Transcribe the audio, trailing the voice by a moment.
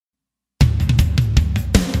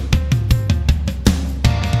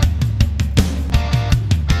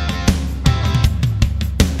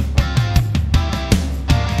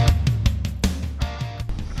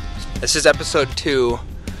This is episode 2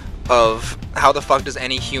 of How the Fuck Does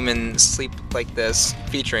Any Human Sleep Like This,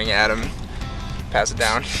 featuring Adam. Pass it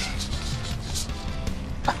down.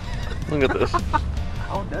 Look at this.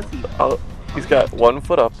 How does he? Oh, he's got 1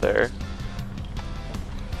 foot up there.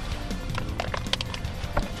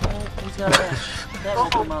 He's got that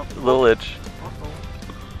little mouth. Little itch.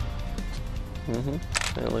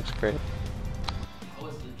 It looks great. How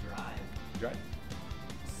was the drive?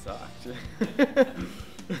 Sucked.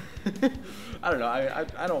 I don't know.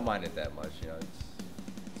 I don't mind it that much. You know, it's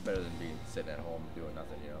better than being sitting at home doing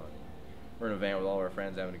nothing. You know, I mean, we're in a van with all of our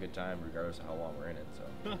friends having a good time, regardless of how long we're in it.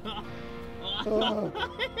 So.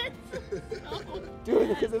 Dude,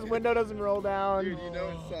 because his window doesn't roll down. Dude, you know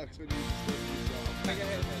it sucks when you just lift yourself.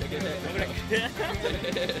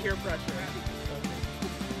 Peer pressure.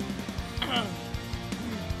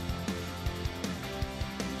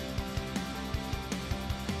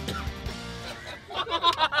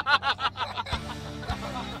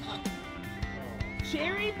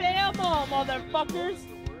 Cherry Bama, motherfuckers!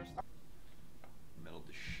 Mellowed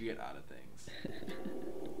the shit out of things.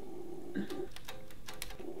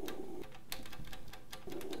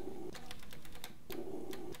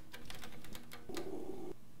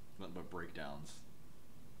 Nothing but breakdowns.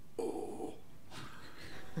 Oh.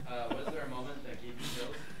 Was there a moment that gave you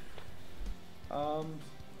chills?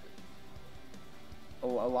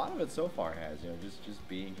 A lot of it so far has, you know, just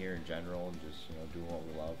being here in general and just, you know, doing what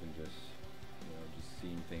we love and just, you know, just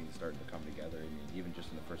seeing things starting to come together. I mean, even just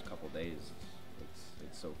in the first couple of days,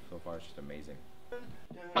 it's so far it's just amazing.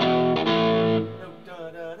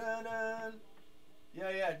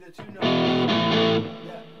 Yeah, the 2 notes.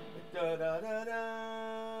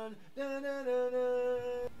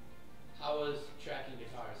 How was tracking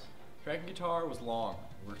guitars? Tracking guitar was long.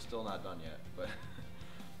 We're still not done yet, but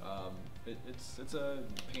it's a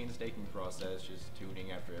painstaking process. Just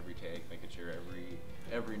tuning after every take, making sure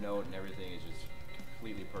every note and everything is just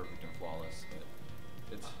completely perfect and flawless.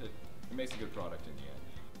 But it makes a good product in the end.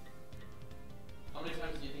 How many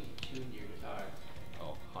times do you think you tuned your guitar?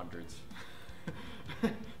 Oh, hundreds.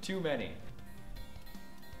 Too many.